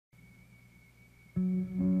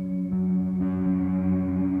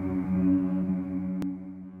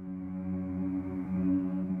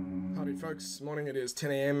folks, morning. It is 10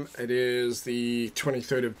 a.m. It is the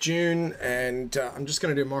 23rd of June, and I'm just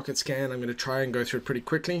going to do a market scan. I'm going to try and go through it pretty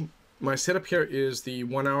quickly. My setup here is the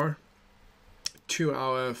 1 hour, 2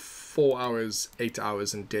 hour, 4 hours, 8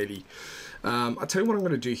 hours, and daily. I'll tell you what I'm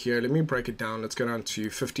going to do here. Let me break it down. Let's go down to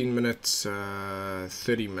 15 minutes,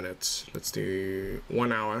 30 minutes. Let's do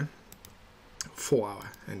 1 hour, 4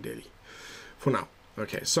 hour, and daily for now.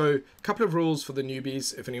 Okay, so a couple of rules for the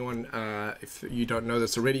newbies. If anyone, if you don't know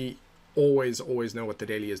this already, always know what the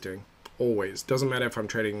daily is doing. Always. Doesn't matter if I'm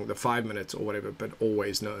trading the 5 minutes or whatever, but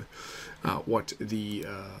always know what the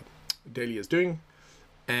daily is doing.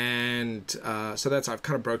 And so that's, I've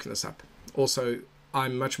kind of broken this up. Also,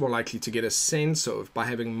 I'm much more likely to get a sense of, by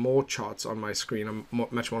having more charts on my screen, I'm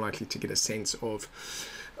much more likely to get a sense of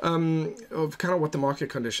kind of what the market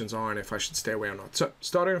conditions are and if I should stay away or not. So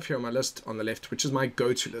starting off here on my list on the left, which is my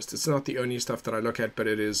go-to list. It's not the only stuff that I look at, but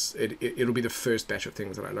it'll be the first batch of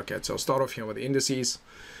things that I look at. So I'll start off here with the indices,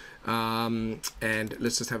 and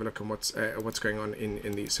let's just have a look on what's going on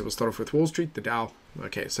in these. So we'll start off with Wall Street, the Dow.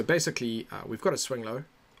 Okay, so basically we've got a swing low,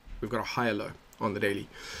 we've got a higher low on the daily.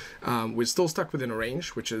 We're still stuck within a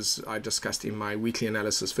range, which is I discussed in my weekly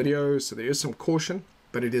analysis video. So there is some caution,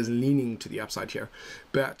 but it is leaning to the upside here.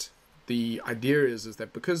 But the idea is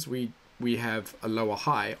that because we have a lower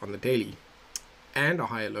high on the daily and a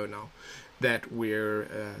higher low now, that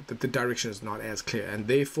that the direction is not as clear, and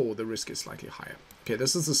therefore the risk is slightly higher. Okay,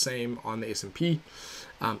 this is the same on the S&P.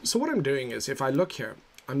 So what I'm doing is, if I look here,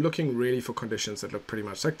 I'm looking really for conditions that look pretty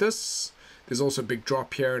much like this. There's also a big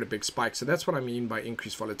drop here and a big spike. So that's what I mean by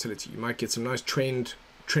increased volatility. You might get some nice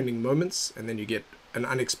trending moments, and then you get an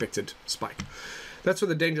unexpected spike. That's where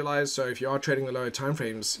the danger lies. So if you are trading the lower time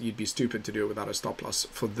frames, you'd be stupid to do it without a stop loss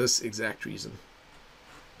for this exact reason.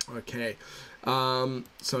 Okay,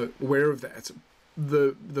 so aware of that.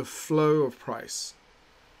 The flow of price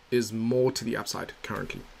is more to the upside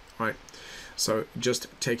currently, right? So just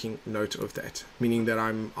taking note of that, meaning that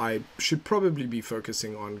I should probably be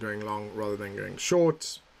focusing on going long rather than going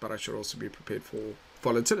short, but I should also be prepared for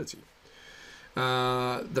volatility.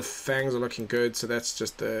 The fangs are looking good, so that's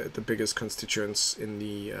just the biggest constituents in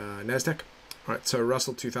the Nasdaq. All right, so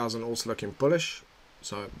Russell 2000 also looking bullish,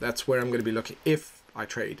 so that's where I'm going to be looking. If I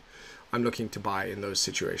trade, I'm looking to buy in those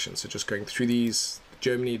situations. So just going through these.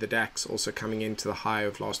 Germany, the DAX also coming into the high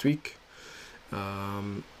of last week,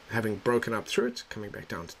 having broken up through it, coming back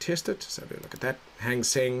down to test it. So have a look at that. Hang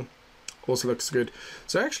Seng also looks good.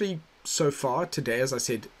 So actually, so far today, as I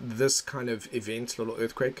said, this kind of event, little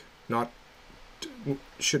earthquake,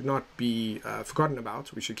 should not be forgotten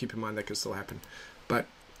about. We should keep in mind that could still happen, but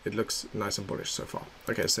it looks nice and bullish so far.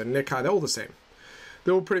 Okay, so Nikkei, they're all the same.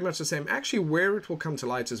 They're all pretty much the same. Actually, where it will come to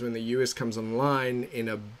light is when the US comes online in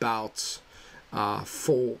about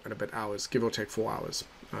 4 and a bit hours, give or take 4 hours.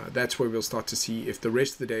 That's where we'll start to see if the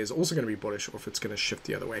rest of the day is also going to be bullish or if it's going to shift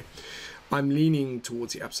the other way. I'm leaning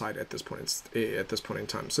towards the upside at this point in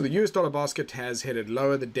time. So the US dollar basket has headed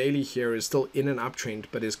lower. The daily here is still in an uptrend,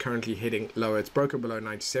 but is currently heading lower. It's broken below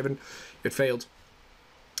 97. It failed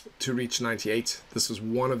to reach 98. This is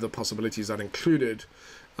one of the possibilities I'd included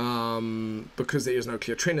because there is no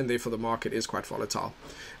clear trend, and therefore the market is quite volatile.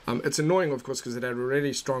 It's annoying, of course, because it had a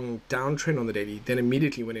really strong downtrend on the daily, then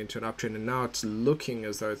immediately went into an uptrend, and now it's looking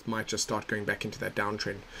as though it might just start going back into that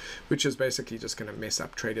downtrend, which is basically just going to mess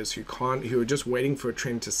up traders who are just waiting for a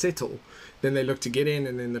trend to settle. Then they look to get in,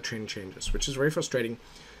 and then the trend changes, which is very frustrating.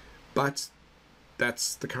 But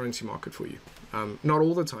that's the currency market for you. Not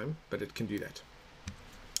all the time, but it can do that.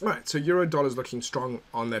 All right, so euro dollar is looking strong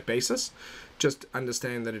on that basis. Just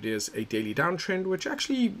understand that it is a daily downtrend, which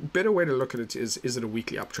actually, better way to look at it is it a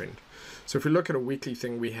weekly uptrend? So if we look at a weekly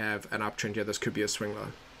thing, we have an uptrend here. This could be a swing low.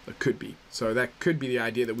 It could be. So that could be the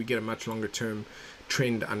idea that we get a much longer term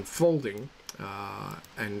trend unfolding,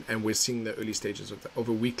 and we're seeing the early stages of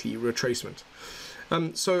a weekly retracement.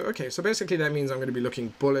 Okay, so basically that means I'm going to be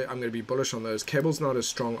looking bullish. I'm going to be bullish on those. Cable's not as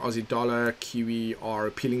strong. Aussie dollar, Kiwi are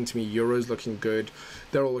appealing to me. Euro's looking good.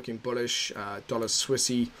 They're all looking bullish. Dollar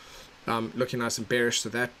Swissy looking nice and bearish, so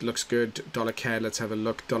that looks good. Dollar CAD, let's have a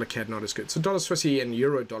look. Dollar CAD not as good. So dollar Swissy and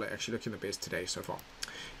Euro dollar actually looking the best today so far.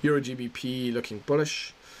 Euro GBP looking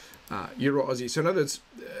bullish. Euro Aussie. So in other words,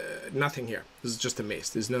 nothing here. This is just a mess.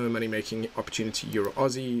 There's no money making opportunity. Euro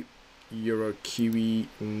Aussie. Euro Kiwi,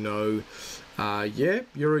 no. Yeah,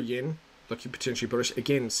 Euro Yen looking potentially bullish.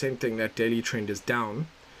 Again, same thing, that daily trend is down,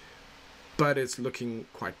 but it's looking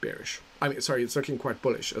quite bearish. I mean, sorry, it's looking quite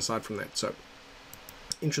bullish aside from that. So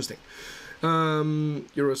interesting.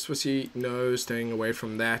 Euro Swissy, no, staying away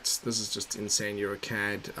from that. This is just insane. Euro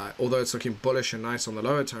CAD, although it's looking bullish and nice on the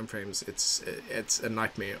lower time frames, it's a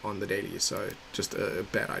nightmare on the daily, so just a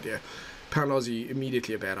bad idea. Pound Aussie,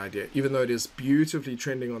 immediately a bad idea, even though it is beautifully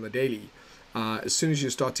trending on the daily. As soon as you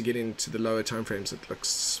start to get into the lower time frames, it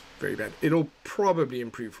looks very bad. It'll probably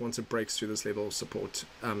improve once it breaks through this level of support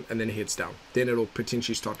and then heads down. Then it'll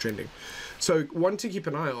potentially start trending. So one to keep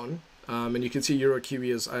an eye on, and you can see Euro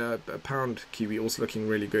Kiwi is pound Kiwi also looking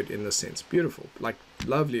really good in this sense. Beautiful, like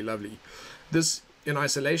lovely, lovely. This in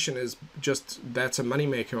isolation is just, that's a money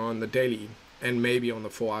maker on the daily and maybe on the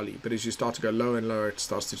 4 hourly. But as you start to go lower and lower, it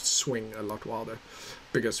starts to swing a lot wilder,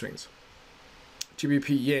 bigger swings. GBP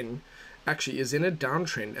Yen actually is in a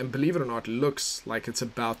downtrend, and believe it or not, looks like it's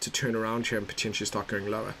about to turn around here and potentially start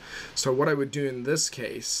going lower. So what I would do in this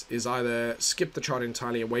case is either skip the chart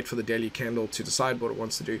entirely and wait for the daily candle to decide what it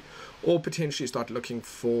wants to do, or potentially start looking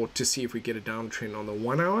to see if we get a downtrend on the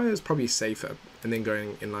 1 hour is probably safer, and then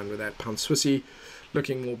going in line with that. Pound Swissy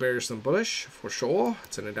looking more bearish than bullish for sure.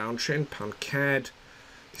 It's in a downtrend. Pound CAD,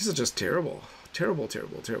 these are just terrible. Terrible,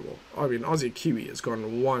 terrible, terrible. I mean, Aussie Kiwi has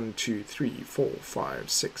gone 1, 2, 3, 4, 5,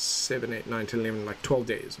 6, 7, 8, 9, 10, 11, like 12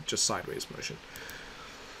 days of just sideways motion.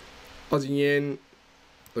 Aussie Yen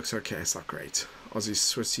looks okay, it's not great. Aussie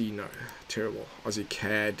Swissy, no, terrible. Aussie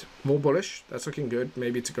CAD, more bullish, that's looking good.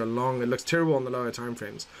 Maybe to go long, it looks terrible on the lower time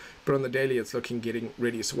frames, but on the daily it's looking getting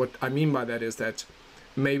ready. So what I mean by that is that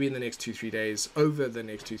maybe in the next 2-3 days, over the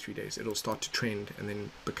next 2-3 days, it'll start to trend and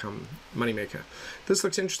then become moneymaker. This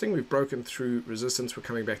looks interesting. We've broken through resistance. We're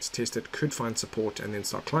coming back to test it. Could find support and then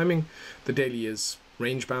start climbing. The daily is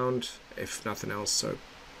range bound, if nothing else. So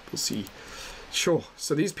we'll see. Sure.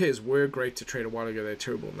 So these pairs were great to trade a while ago. They're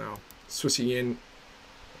terrible now. Swissy Yen,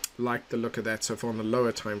 like the look of that so far on the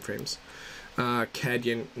lower time frames. CAD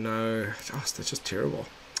Yen, no. Oh, that's just terrible.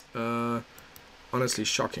 Honestly,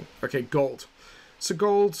 shocking. Okay, gold. So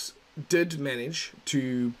gold did manage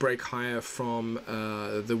to break higher from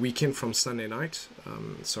the weekend, from Sunday night.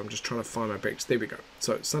 So I'm just trying to find my breaks. There we go.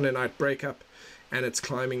 So Sunday night break up, and it's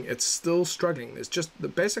climbing. It's still struggling. There's just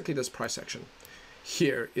basically this price action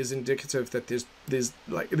here is indicative that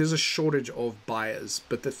there's a shortage of buyers.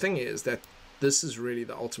 But the thing is that this is really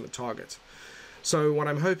the ultimate target. So what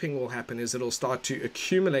I'm hoping will happen is it'll start to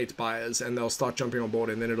accumulate buyers and they'll start jumping on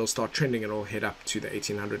board, and then it'll start trending and it'll head up to the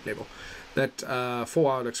 1800 level. That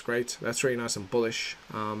 4 hour looks great. That's really nice and bullish.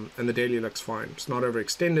 And the daily looks fine. It's not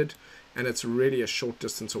overextended, and it's really a short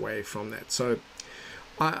distance away from that. So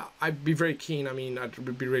I'd be very keen. I mean, I'd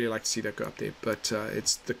really like to see that go up there, but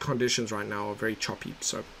it's the conditions right now are very choppy.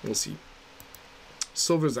 So we'll see.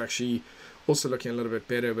 Silver is actually also looking a little bit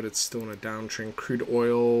better, but it's still in a downtrend. Crude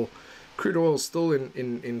oil still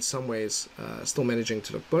in some ways still managing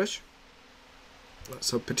to look bullish.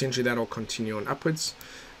 So potentially that'll continue on upwards.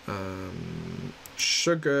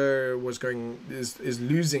 Sugar is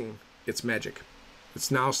losing its magic.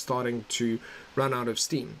 It's now starting to run out of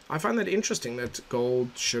steam. I find that interesting that gold,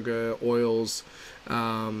 sugar, oils,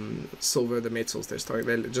 silver, the metals,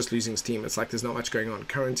 they're just losing steam. It's like there's not much going on.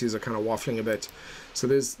 Currencies are kind of waffling a bit. So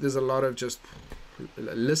there's a lot of just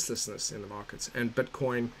listlessness in the markets, and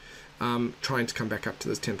Bitcoin trying to come back up to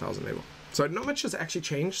this 10,000 level. So not much has actually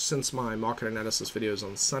changed since my market analysis videos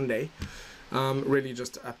on Sunday. Really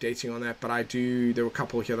just updating on that, but there were a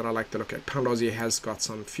couple here that I like to look at. Pound Aussie has got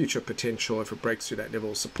some future potential if it breaks through that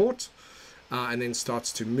level of support and then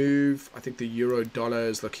starts to move. I think the euro dollar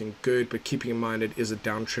is looking good, but keeping in mind it is a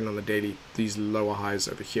downtrend on the daily, these lower highs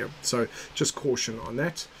over here. So just caution on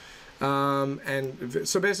that. And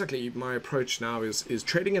so basically my approach now is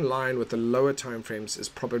trading in line with the lower time frames is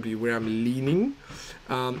probably where I'm leaning,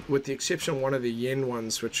 with the exception of one of the yen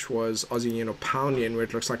ones, which was Aussie yen or pound yen, where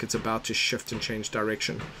it looks like it's about to shift and change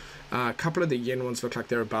direction. A couple of the yen ones look like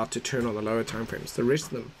they're about to turn on the lower time frames. The rest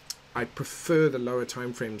of them, I prefer the lower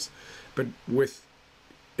time frames, but with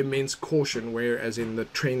immense caution, whereas in the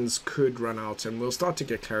trends could run out, and we'll start to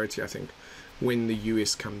get clarity, I think, when the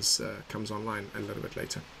US comes online a little bit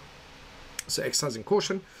later. So exercising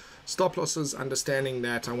caution, stop losses, understanding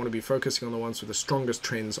that I want to be focusing on the ones with the strongest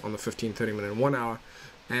trends on the 15, 30 minute and 1 hour,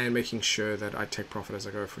 and making sure that I take profit as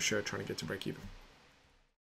I go, for sure, trying to get to break even.